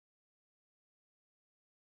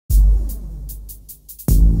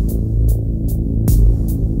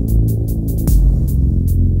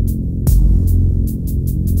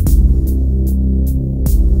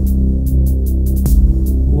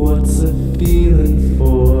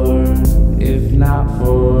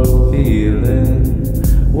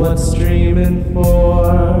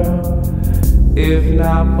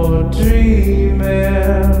no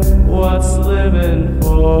dreaming, what's living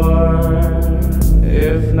for?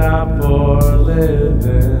 If not for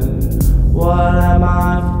living, what am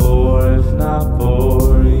I for if not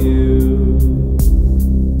for you?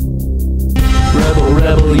 Rebel,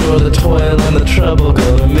 rebel, you're the toil and the trouble,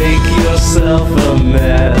 gonna make yourself a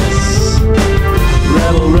mess.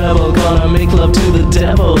 Rebel, rebel, gonna make love to the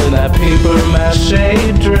devil in that paper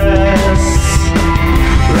mache dress.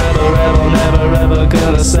 Rebel, rebel, never ever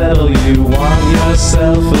gonna settle, you want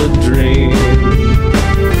yourself a dream.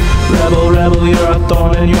 Rebel, rebel, you're a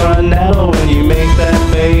thorn and you're a nettle when you make that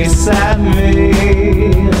face at me.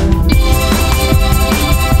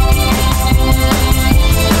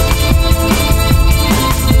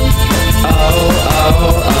 Oh,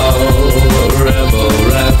 rebel,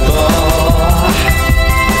 rebel.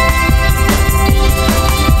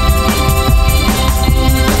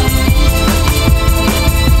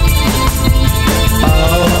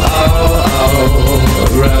 Oh,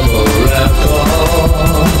 rebel, rebel.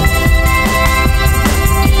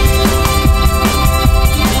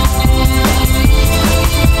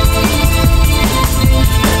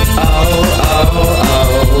 Oh,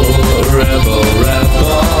 rebel,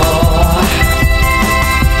 rebel.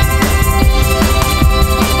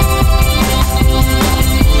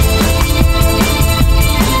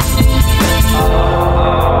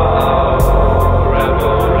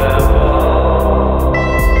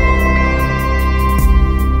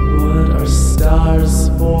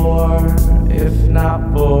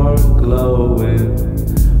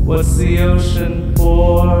 What's the ocean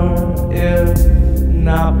for, if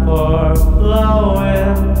not for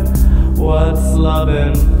flowing? What's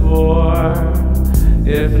loving for,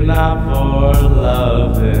 if not for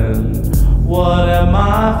loving? What am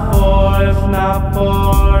I for, if not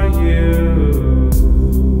for you?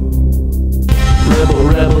 Rebel,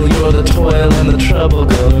 rebel, you're the toil and the trouble,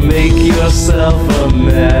 gonna make yourself a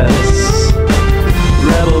mess.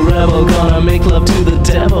 Rebel, rebel, gonna make love to the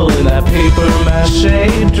devil in that paper mache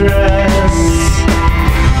dress.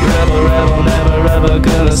 Rebel, rebel, never ever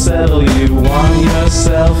gonna settle, you want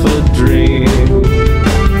yourself a dream.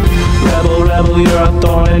 Rebel, rebel, you're a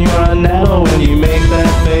thorn and you're a nettle when you make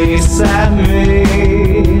that face at me.